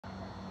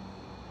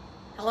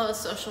Hello,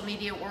 social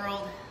media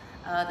world.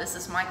 This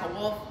is Micah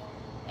Wolfe,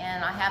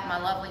 and I have my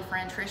lovely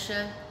friend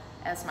Tricia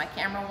as my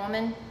camera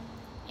woman.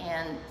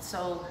 And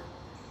so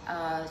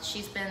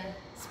she's been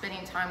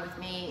spending time with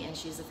me, and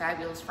she's a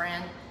fabulous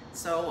friend.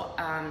 So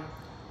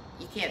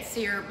you can't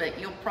see her, but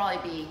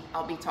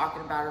I'll be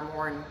talking about her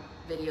more in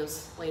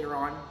videos later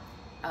on.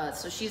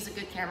 So she's a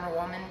good camera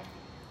woman.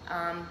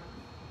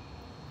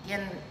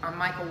 Again, I'm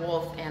Micah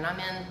Wolfe, and I'm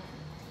in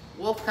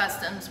Wolfe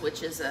Customs,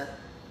 which is a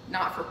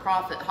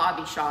not-for-profit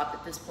hobby shop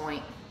at this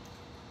point.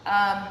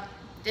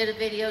 Did a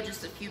video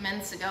just a few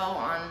minutes ago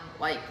on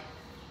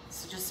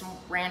just some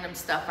random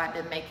stuff I've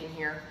been making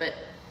here. But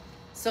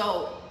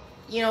so,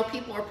 you know,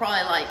 people are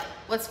probably like,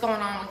 what's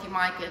going on with you,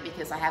 Micah?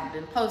 Because I haven't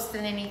been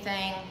posting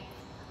anything.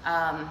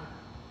 My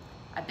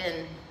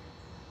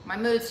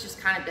mood's just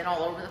kind of been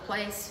all over the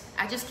place.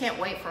 I just can't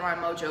wait for my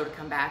mojo to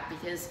come back,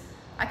 because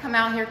I come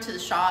out here to the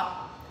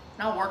shop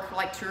and I'll work for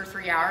like 2 or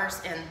 3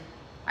 hours and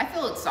I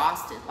feel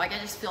exhausted. Like I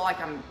just feel like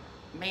I'm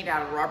made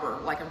out of rubber.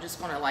 Like I'm just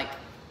gonna like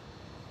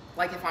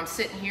if I'm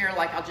sitting here,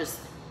 like I'll just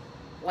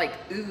like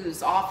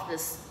ooze off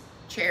this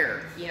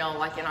chair, you know,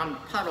 like, and I'm a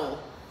puddle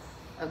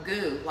of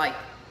goo, like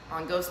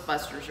on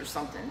Ghostbusters or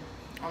something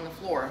on the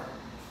floor.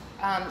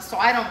 So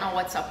I don't know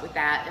what's up with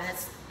that, and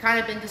it's kind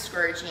of been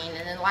discouraging.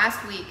 And then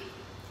last week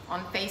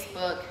on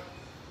Facebook,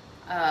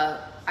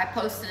 I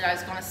posted I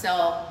was gonna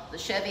sell the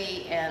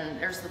Chevy, and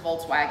there's the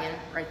Volkswagen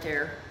right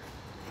there.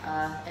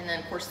 And then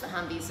of course the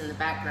Humvee's in the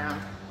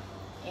background.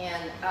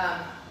 And,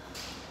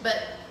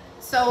 but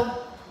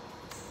so,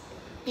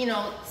 you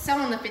know,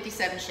 selling the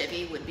 57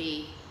 Chevy would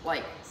be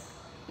like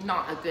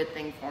not a good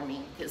thing for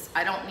me, because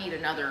I don't need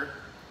another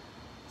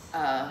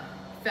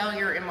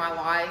failure in my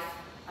life.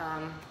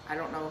 I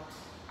don't know.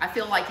 I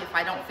feel like if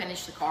I don't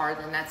finish the car,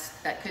 then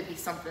that could be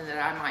something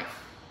that I might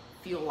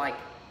feel like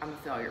I'm a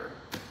failure.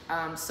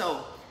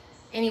 So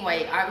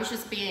anyway, I was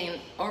just being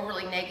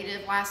overly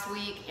negative last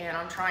week, and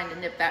I'm trying to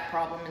nip that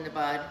problem in the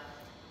bud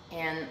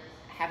and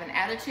have an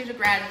attitude of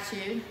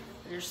gratitude.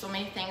 There's so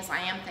many things I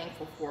am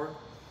thankful for,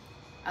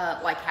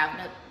 like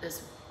having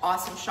this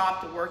awesome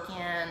shop to work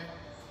in,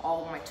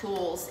 all of my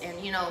tools. And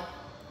you know,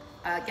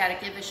 gotta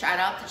give a shout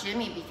out to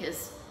Jimmy,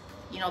 because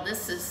you know,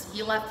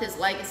 he left his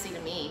legacy to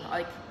me.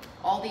 Like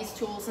all these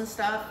tools and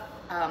stuff,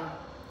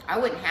 I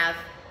wouldn't have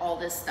all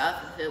this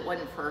stuff if it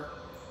wasn't for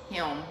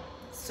him.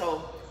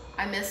 So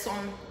I miss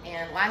him,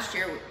 and last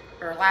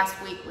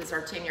week was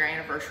our 10-year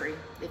anniversary,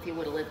 if he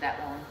would have lived that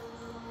long.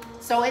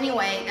 So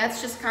anyway, that's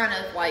just kind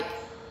of like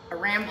a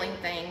rambling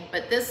thing,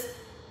 but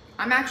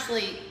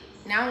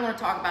now I'm going to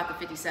talk about the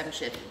 57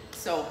 Chevy.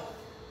 So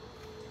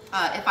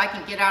if I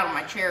can get out of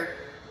my chair,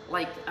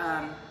 like,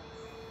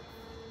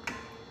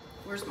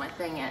 where's my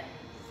thing at?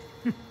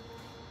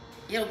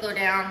 It'll go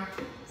down.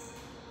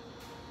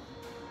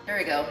 There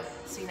we go.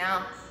 See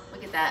now?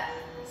 Look at that.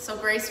 So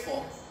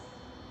graceful.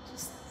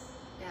 Just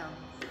down.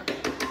 Okay.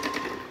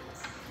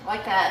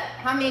 Like that.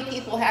 How many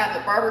people have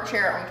a barber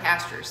chair on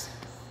casters?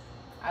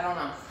 I don't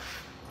know.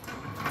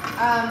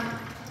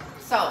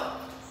 So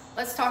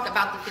let's talk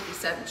about the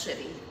 57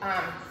 Chevy.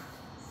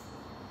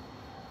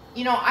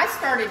 You know, I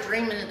started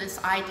dreaming of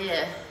this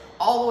idea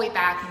all the way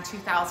back in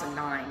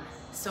 2009.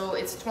 So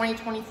it's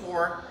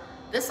 2024.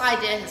 This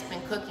idea has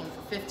been cooking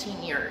for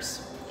 15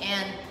 years.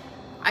 And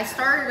I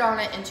started on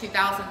it in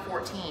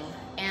 2014.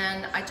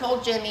 And I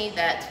told Jimmy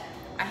that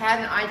I had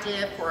an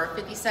idea for a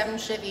 57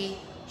 Chevy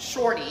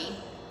Shorty.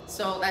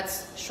 So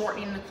that's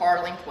shortening the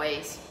car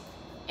lengthways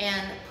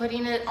and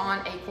putting it on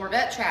a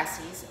Corvette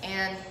chassis,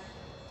 and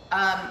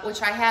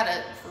which I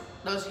had for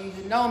those of you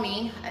who know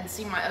me and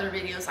see my other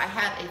videos, I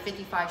had a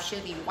 55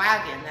 Chevy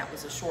wagon that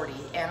was a shorty,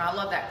 and I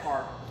love that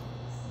car.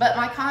 But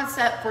my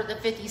concept for the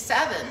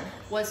 57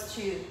 was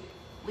to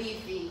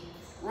leave the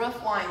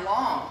roof line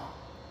long,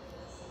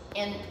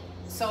 and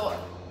so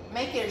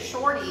make it a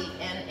shorty,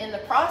 and in the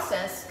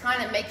process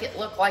kind of make it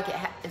look like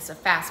it's a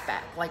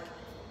fastback,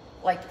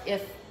 like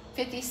if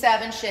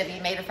 57 Chevy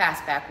made a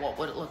fastback, what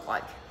would it look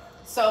like?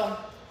 So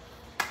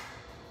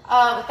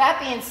with that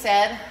being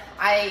said,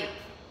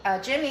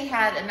 Jimmy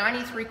had a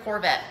 93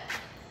 Corvette,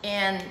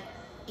 and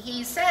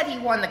he said he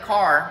won the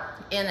car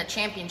in a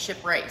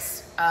championship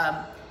race.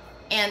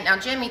 And now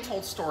Jimmy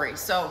told stories,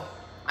 so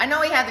I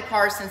know he had the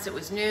car since it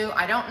was new.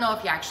 I don't know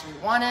if he actually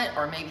won it,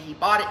 or maybe he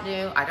bought it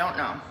new. I don't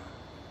know.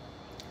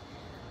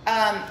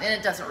 And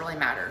it doesn't really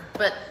matter.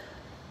 But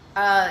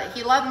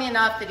he loved me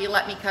enough that he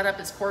let me cut up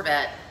his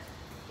Corvette.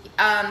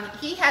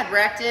 He had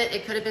wrecked it.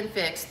 It could have been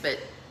fixed, but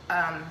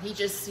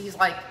he's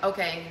like,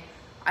 okay.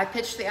 I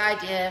pitched the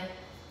idea,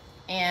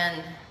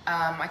 and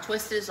I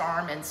twisted his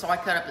arm, and so I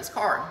cut up his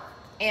car.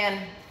 And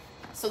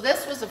so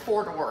this was a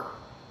 4-door.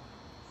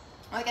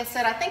 Like I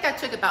said, I think I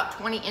took about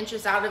 20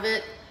 inches out of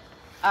it.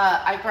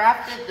 I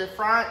grafted the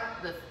front.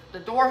 The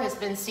door has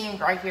been seamed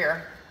right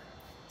here.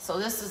 So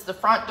this is the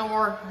front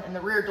door and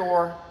the rear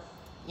door,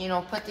 you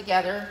know, put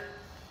together.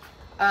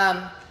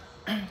 Now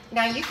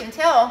you can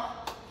tell,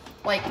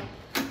 like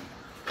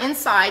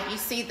inside, you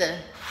see the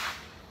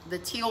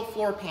teal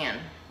floor pan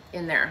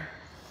in there.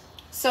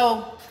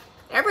 So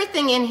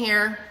everything in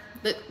here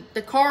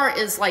the car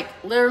is like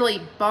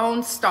literally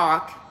bone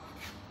stock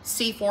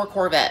C4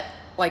 Corvette.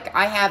 Like,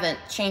 I haven't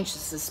changed the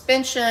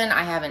suspension,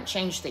 I haven't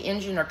changed the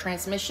engine or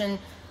transmission.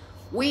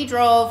 We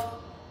drove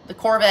the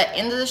Corvette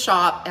into the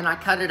shop and I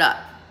cut it up.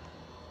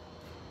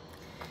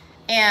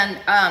 And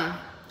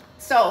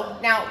so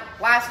now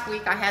last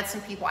week I had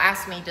some people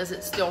ask me, does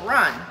it still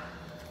run?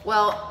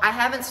 Well, I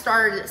haven't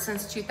started it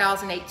since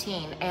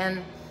 2018.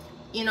 And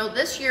you know,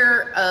 this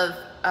year of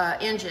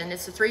engine,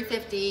 it's a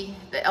 350,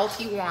 the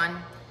LT1,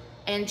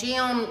 and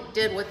GM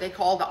did what they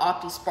call the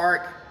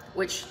OptiSpark,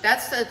 which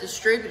that's the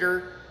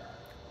distributor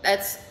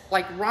that's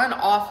like run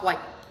off like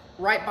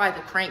right by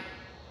the crank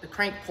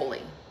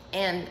pulley.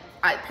 And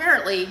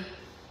apparently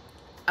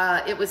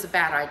it was a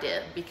bad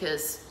idea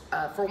because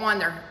for one,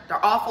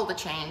 they're awful to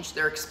change,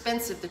 they're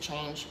expensive to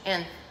change,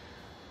 and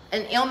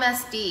an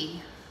MSD,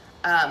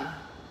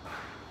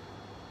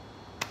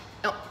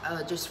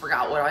 just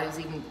forgot what I was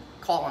even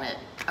calling it.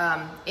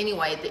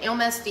 Anyway, the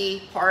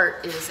MSD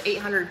part is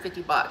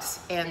 850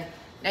 bucks, and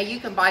now you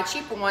can buy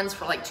cheaper ones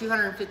for like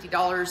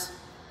 $250.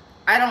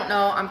 I don't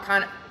know, I'm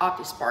kind of,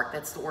 OptiSpark,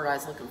 that's the word I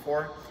was looking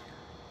for.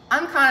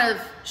 I'm kind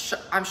of,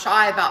 I'm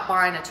shy about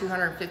buying a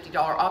 $250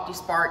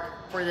 OptiSpark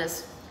for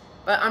this,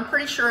 but I'm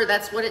pretty sure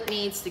that's what it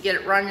needs to get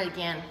it running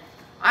again.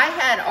 I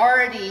had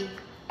already,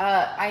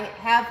 I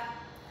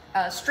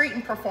have Street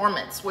and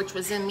Performance, which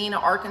was in Mena,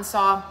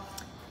 Arkansas.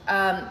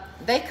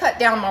 They cut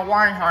down my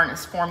wiring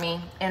harness for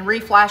me and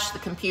reflashed the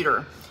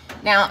computer.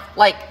 Now,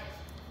 like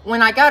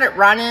when I got it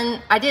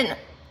running, I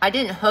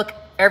didn't hook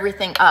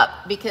everything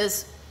up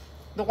because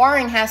the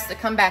wiring has to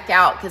come back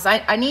out because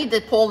I need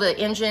to pull the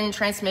engine,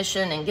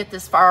 transmission, and get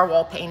this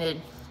firewall painted,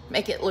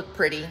 make it look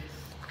pretty.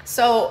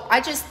 So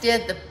I just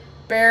did the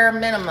bare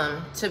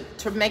minimum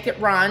to make it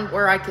run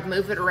where I could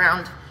move it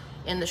around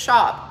in the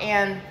shop.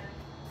 And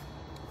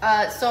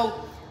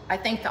so I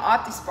think the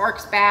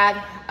OptiSpark's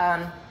bad.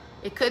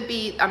 It could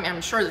be, I mean,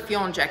 I'm sure the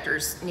fuel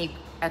injectors need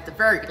at the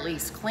very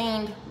least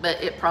cleaned,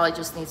 but it probably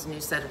just needs a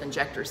new set of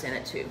injectors in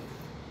it too.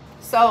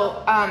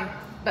 So,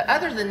 but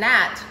other than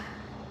that,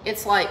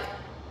 it's like,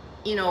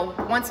 you know,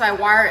 once I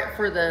wire it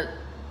for the,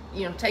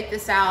 you know, take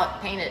this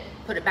out, paint it,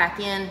 put it back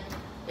in,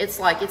 it's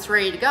like it's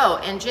ready to go.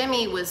 And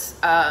Jimmy was,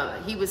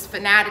 he was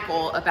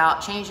fanatical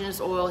about changing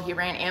his oil. He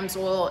ran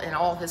AMSOIL in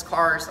all his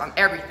cars on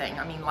everything.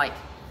 I mean, like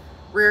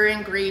rear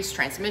end grease,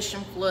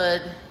 transmission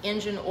fluid,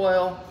 engine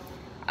oil.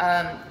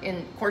 And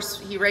of course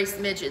he raced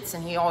midgets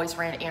and he always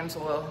ran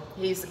AMSOIL.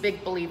 He's a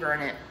big believer in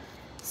it.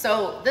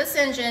 So this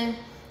engine,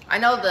 I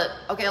know that,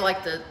 okay,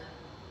 like the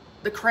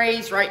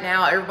craze right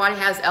now, everybody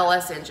has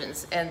LS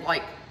engines, and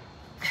like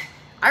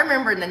I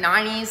remember in the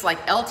 90s, like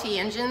LT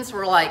engines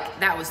were like,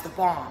 that was the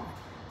bomb,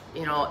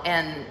 you know.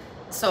 And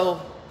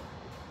so,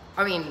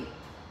 I mean,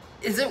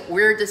 is it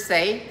weird to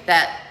say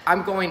that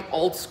I'm going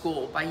old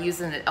school by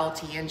using an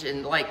LT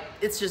engine? Like,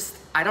 it's just,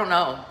 I don't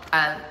know,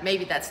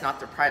 maybe that's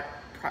not the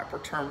proper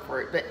term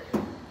for it, but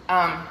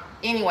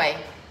anyway,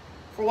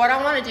 for what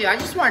I want to do, I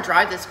just want to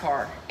drive this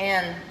car,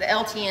 and the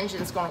LT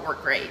engine is going to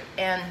work great.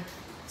 And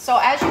so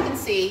as you can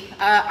see,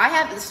 I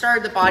haven't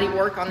started the body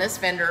work on this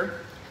fender.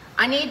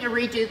 I need to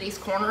redo these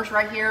corners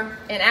right here,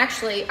 and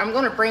actually I'm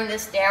going to bring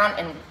this down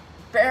and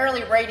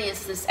barely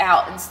radius this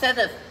out. Instead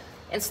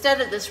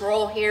of this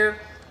roll here,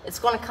 it's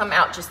going to come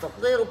out just a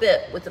little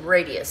bit with the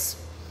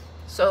radius.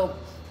 So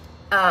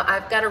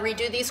I've got to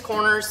redo these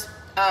corners.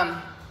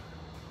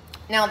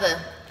 Now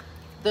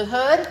the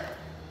hood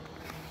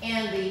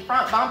and the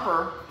front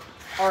bumper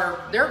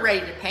they're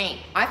ready to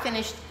paint. I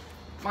finished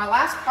my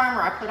last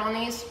primer I put on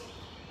these.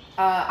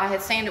 I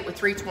had sanded with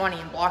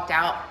 320 and blocked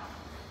out.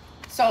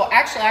 So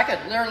actually I could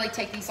literally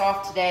take these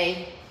off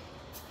today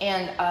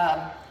and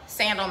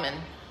sand them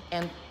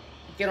and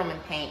get them in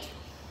paint.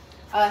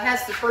 It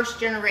has the first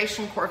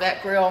generation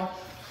Corvette grille.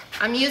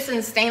 I'm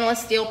using stainless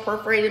steel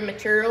perforated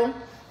material.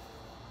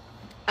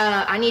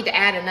 I need to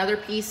add another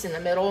piece in the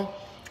middle.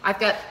 I've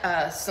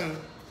got some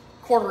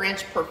 1/4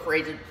 inch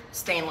perforated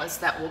stainless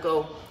that will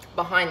go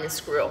behind this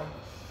grille.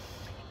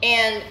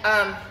 And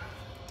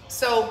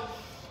so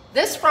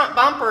this front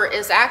bumper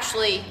is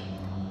actually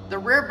the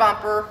rear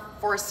bumper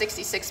for a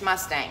 66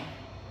 Mustang.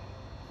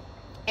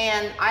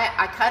 And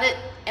I cut it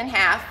in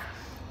half,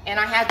 and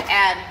I had to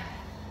add,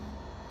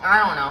 I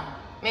don't know,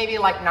 maybe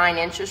like 9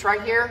 inches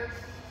right here.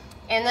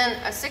 And then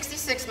a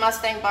 66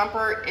 Mustang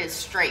bumper is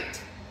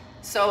straight.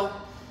 So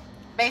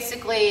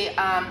basically,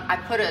 I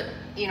put a,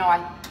 you know,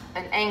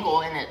 an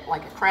angle in it,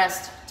 like a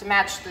crest, to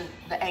match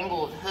the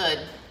angle of the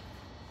hood.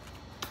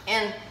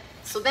 And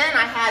so then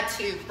I had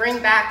to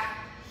bring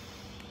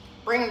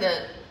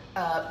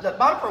the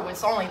bumper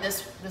was only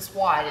this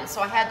wide, and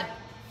so I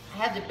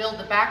had to build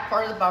the back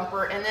part of the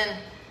bumper, and then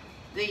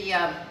the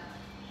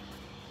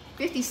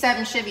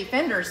 57 Chevy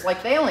fenders,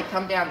 like they only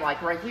come down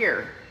like right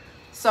here.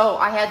 So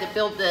I had to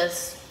build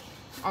this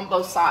on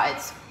both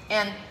sides.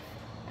 And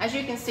as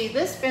you can see,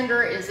 this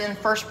fender is in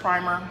first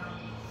primer.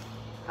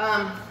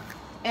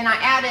 And I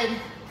added,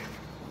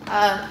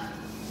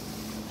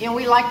 you know,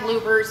 we like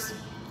louvers.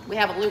 We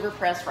have a louver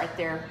press right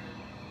there.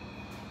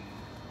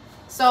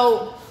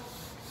 So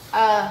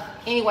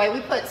Anyway,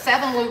 we put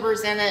 7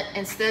 louvers in it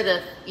instead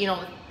of, you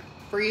know,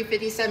 for you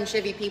 57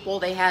 Chevy people,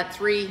 they had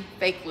 3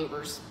 fake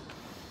louvers.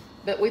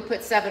 But we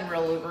put 7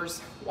 real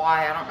louvers.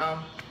 Why, I don't know.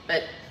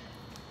 But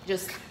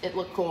just, it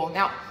looked cool.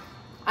 Now,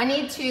 I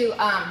need to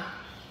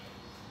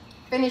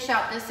finish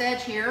out this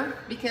edge here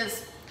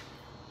because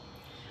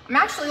I'm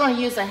actually going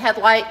to use a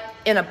headlight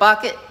in a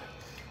bucket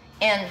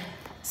and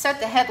set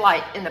the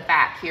headlight in the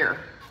back here.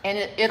 And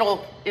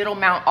it'll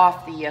mount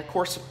off the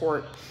core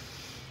support.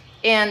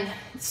 And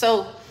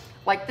so,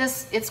 like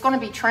this, it's going to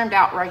be trimmed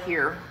out right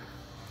here.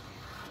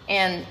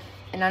 And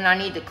then I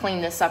need to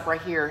clean this up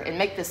right here and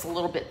make this a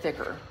little bit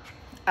thicker.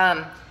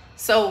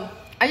 So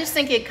I just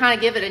think it'd kind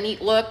of give it a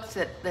neat look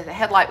that the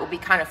headlight will be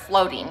kind of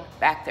floating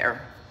back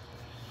there.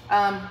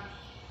 And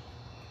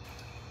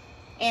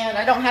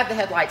I don't have the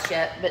headlights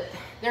yet, but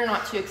they're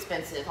not too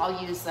expensive.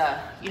 I'll use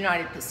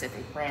United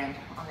Pacific brand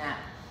on that.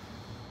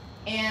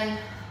 And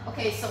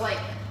okay, so like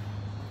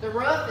the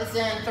roof is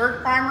in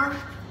 3rd primer,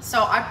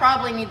 so I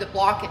probably need to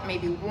block it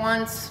maybe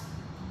once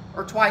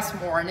or twice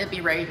more and it'll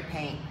be ready to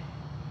paint.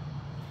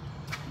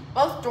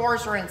 Both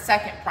doors are in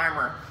 2nd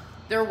primer.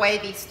 They're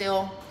wavy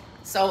still,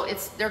 so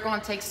they're going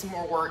to take some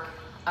more work.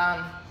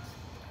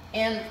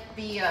 And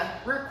the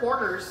rear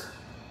quarters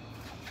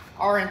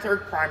are in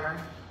 3rd primer.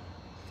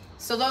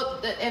 So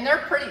and they're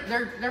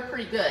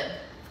pretty good.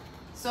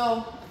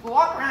 So if we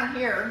walk around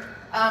here,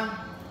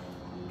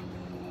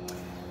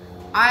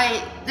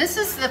 this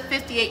is the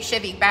 58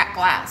 Chevy back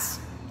glass,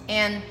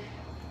 and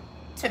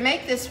to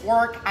make this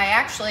work,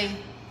 I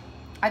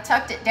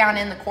tucked it down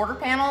in the quarter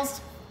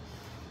panels,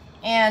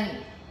 and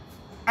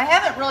I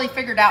haven't really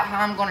figured out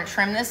how I'm going to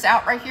trim this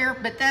out right here.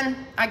 But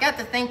then I got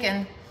to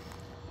thinking,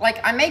 like,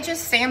 I may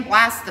just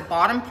sandblast the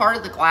bottom part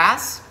of the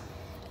glass,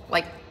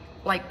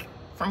 like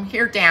from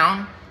here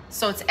down,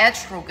 so it's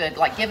etched real good,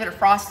 like give it a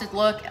frosted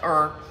look,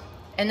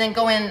 and then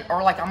go in,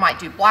 or like I might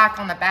do black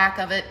on the back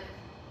of it,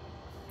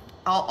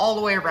 all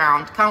the way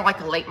around, kind of like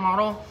a late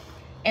model.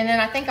 And then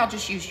I think I'll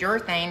just use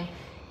urethane,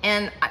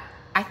 and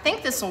I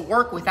think this will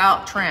work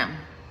without trim.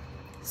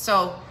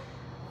 So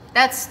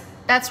that's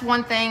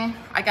one thing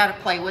I got to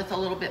play with a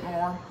little bit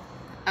more.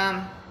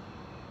 And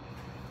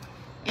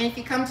if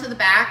you come to the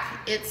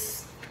back,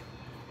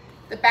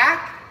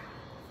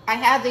 I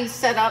have these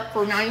set up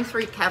for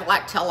 93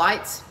 Cadillac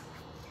taillights,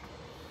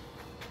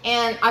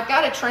 and I've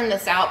got to trim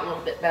this out a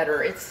little bit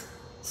better.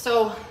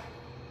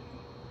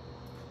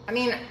 I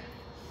mean,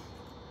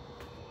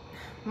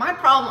 my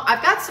problem,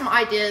 I've got some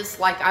ideas,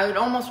 like I would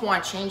almost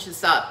want to change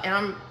this up,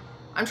 and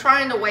I'm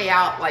trying to weigh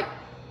out, like,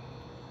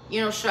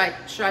 you know, should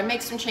I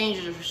make some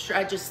changes, or should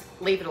I just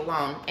leave it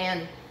alone?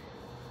 And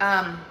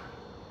I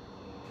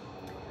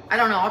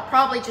don't know, I'll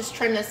probably just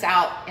trim this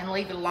out and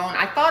leave it alone.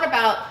 I thought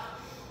about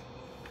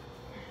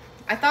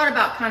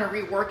kind of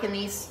reworking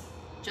these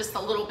just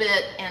a little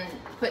bit and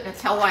putting a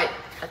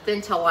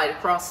thin tail light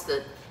across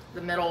the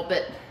middle,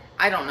 but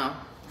I don't know.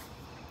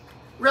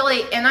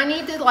 Really, and I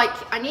need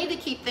to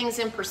keep things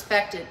in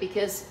perspective,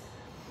 because,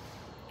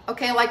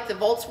 okay, like the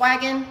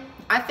Volkswagen,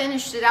 I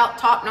finished it out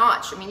top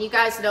notch. I mean, you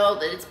guys know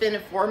that it's been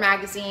in 4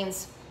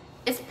 magazines.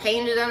 It's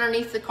painted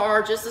underneath the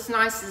car just as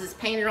nice as it's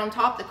painted on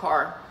top of the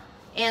car.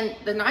 And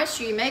the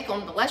nicer you make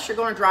them, the less you're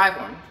going to drive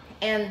one.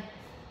 And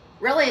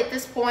really, at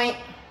this point,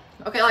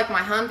 okay, like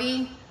my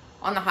Humvee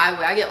on the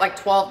highway, I get like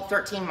 12 to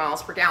 13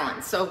 miles per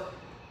gallon. So,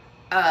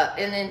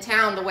 and in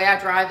town, the way I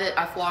drive it,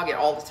 I flog it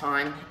all the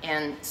time.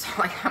 And so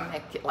like I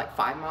make it like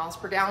 5 miles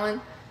per gallon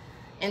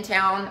in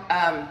town.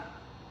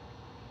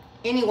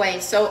 Anyway,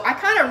 so I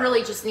kind of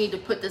really just need to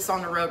put this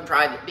on the road and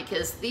drive it,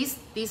 because these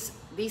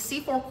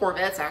C4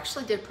 Corvettes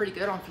actually did pretty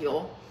good on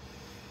fuel.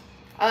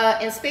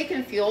 And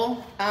speaking of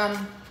fuel,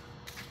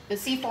 the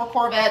C4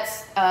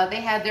 Corvettes, they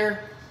had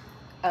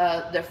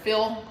their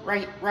fill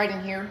right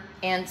in here.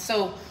 And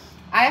so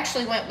I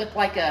actually went with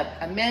like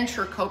a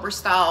miniature Cobra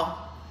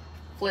style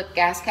flip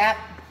gas cap,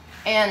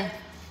 and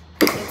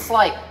it's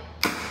like,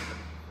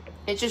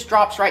 it just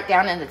drops right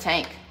down in the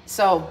tank.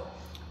 So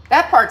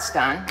that part's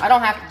done. I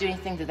don't have to do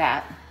anything to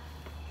that.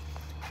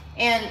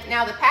 And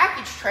now the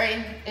package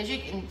tray, as you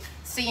can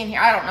see in here,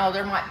 I don't know,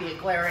 there might be a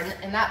glare,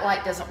 and that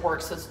light doesn't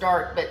work, so it's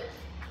dark, but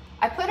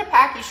I put a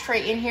package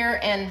tray in here,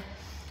 and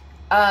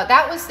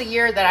that was the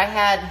year that I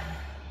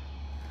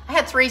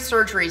had 3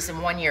 surgeries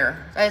in 1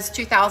 year. That was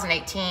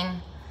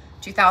 2018,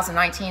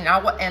 2019,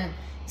 and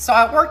so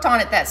I worked on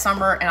it that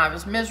summer, and I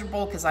was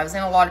miserable because I was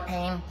in a lot of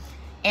pain,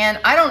 and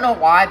I don't know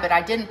why, but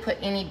I didn't put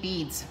any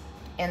beads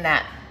in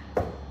that.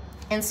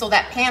 And so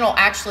that panel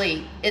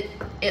actually,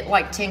 it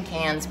like tin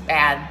cans,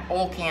 bad,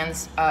 old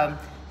cans, boing,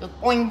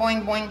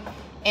 boing, boing.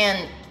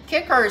 And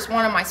Kicker is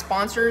one of my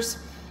sponsors.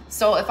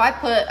 So if I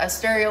put a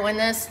stereo in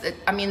this,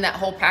 that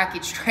whole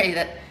package tray,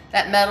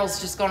 that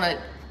metal's just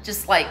gonna,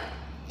 like,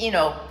 you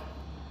know,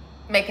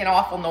 make an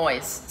awful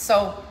noise.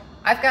 So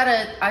I've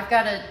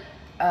gotta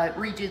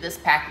redo this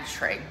package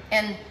tray.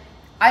 And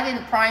I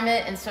didn't prime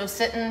it, and so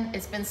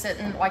it's been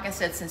sitting, like I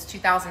said, since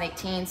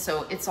 2018.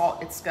 So it's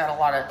got a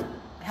lot of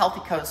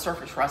healthy coat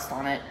surface rust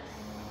on it.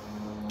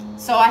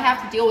 So I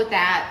have to deal with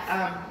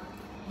that.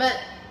 But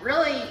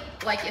really,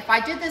 like if I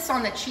did this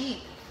on the cheap,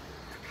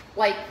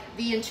 like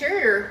the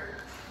interior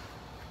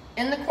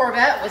in the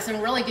Corvette was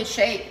in really good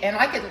shape, and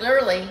I could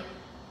literally,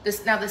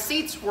 now the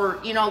seats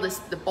were, you know,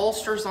 the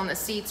bolsters on the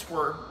seats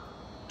were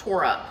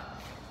tore up,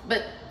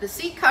 but the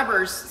seat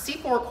covers,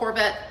 C4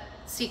 Corvette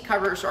seat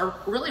covers are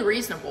really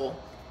reasonable,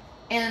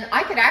 and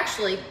I could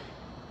actually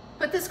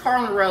put this car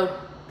on the road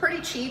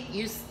pretty cheap.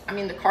 I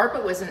mean, the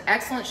carpet was in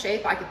excellent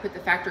shape. I could put the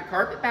factory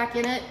carpet back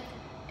in it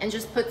and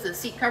just put the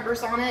seat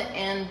covers on it,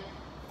 and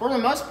for the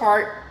most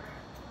part,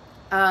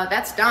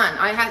 that's done.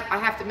 I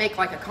have to make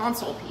like a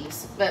console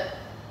piece, but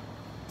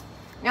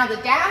now the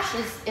dash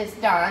is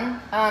done.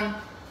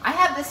 I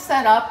have this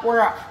set up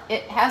where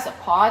it has a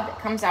pod that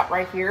comes out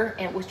right here,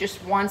 and it was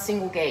just one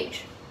single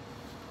gauge.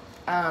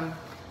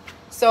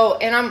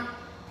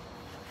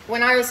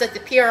 When I was at the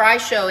PRI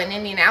show in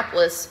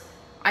Indianapolis,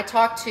 I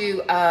talked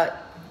to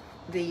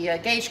the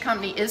gauge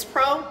company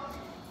ISPRO,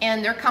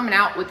 and they're coming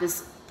out with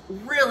this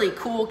really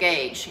cool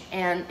gauge,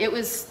 and it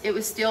was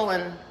still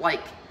in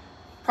like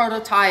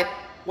prototype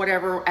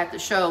whatever at the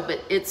show, but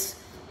it's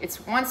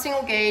one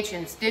single gauge,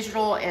 and it's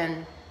digital,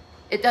 and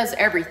it does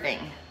everything.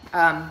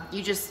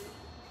 You just,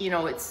 you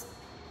know,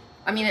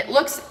 I mean, it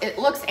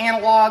looks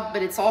analog,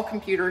 but it's all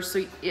computer,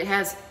 so it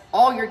has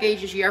all your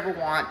gauges you ever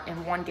want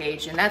in one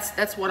gauge, and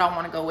that's what I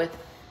want to go with.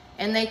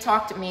 And they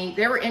talked to me.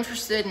 They were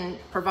interested in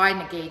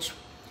providing a gauge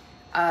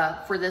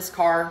for this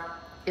car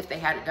if they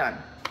had it done.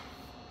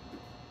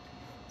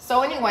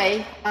 So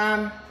anyway,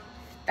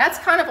 that's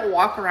kind of a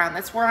walk around.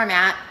 That's where I'm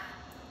at.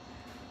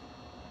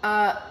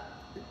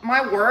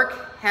 My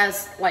work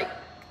has like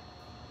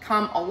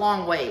come a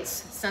long ways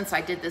since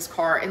I did this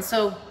car, and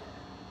so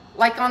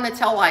like on the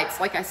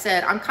taillights, like I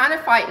said, I'm kind of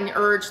fighting the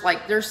urge.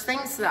 Like there's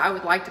things that I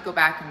would like to go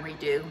back and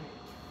redo,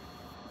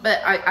 but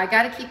I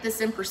got to keep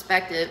this in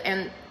perspective.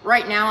 And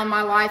right now in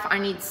my life, I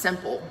need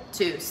simple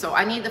too. So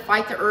I need to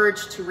fight the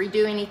urge to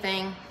redo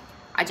anything.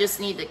 I just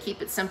need to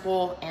keep it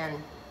simple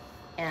and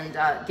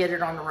get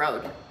it on the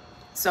road.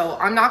 So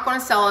I'm not going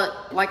to sell it,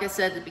 like I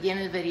said at the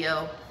beginning of the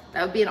video.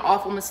 That would be an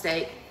awful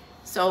mistake.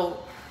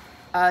 So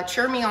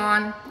cheer me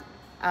on.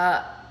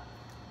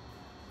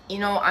 You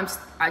know,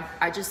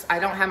 I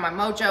don't have my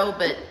mojo,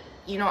 but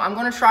you know, I'm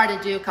going to try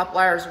to do a couple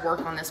hours of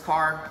work on this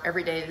car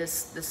every day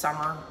this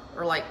summer,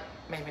 or like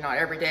maybe not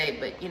every day,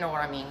 but you know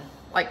what I mean.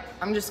 Like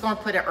I'm just going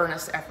to put an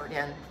earnest effort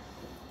in,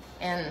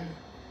 and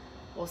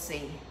we'll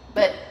see.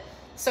 But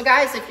so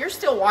guys, if you're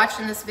still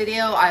watching this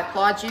video, I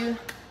applaud you,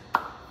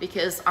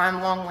 because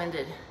I'm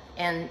long-winded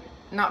and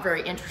not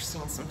very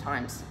interesting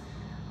sometimes.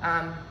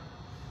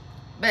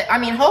 But I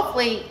mean,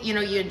 hopefully, you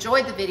know, you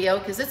enjoyed the video,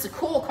 because it's a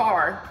cool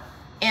car.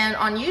 And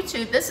on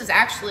YouTube, this is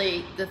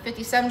actually, the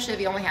 57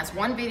 Chevy only has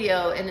one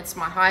video, and it's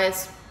my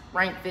highest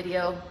ranked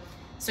video.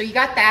 So you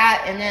got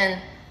that, and then,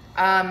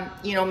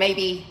 you know,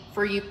 maybe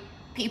for you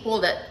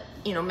people that,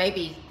 you know,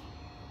 maybe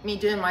me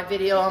doing my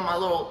video on my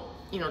little,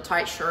 you know,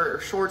 tight shirt or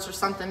shorts or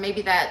something,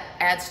 maybe that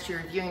adds to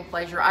your viewing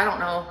pleasure. I don't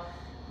know.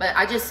 But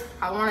I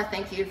want to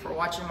thank you for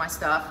watching my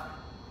stuff.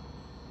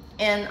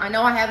 And I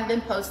know I haven't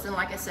been posting,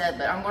 like I said,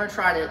 but I'm going to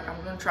try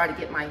to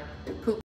get my poop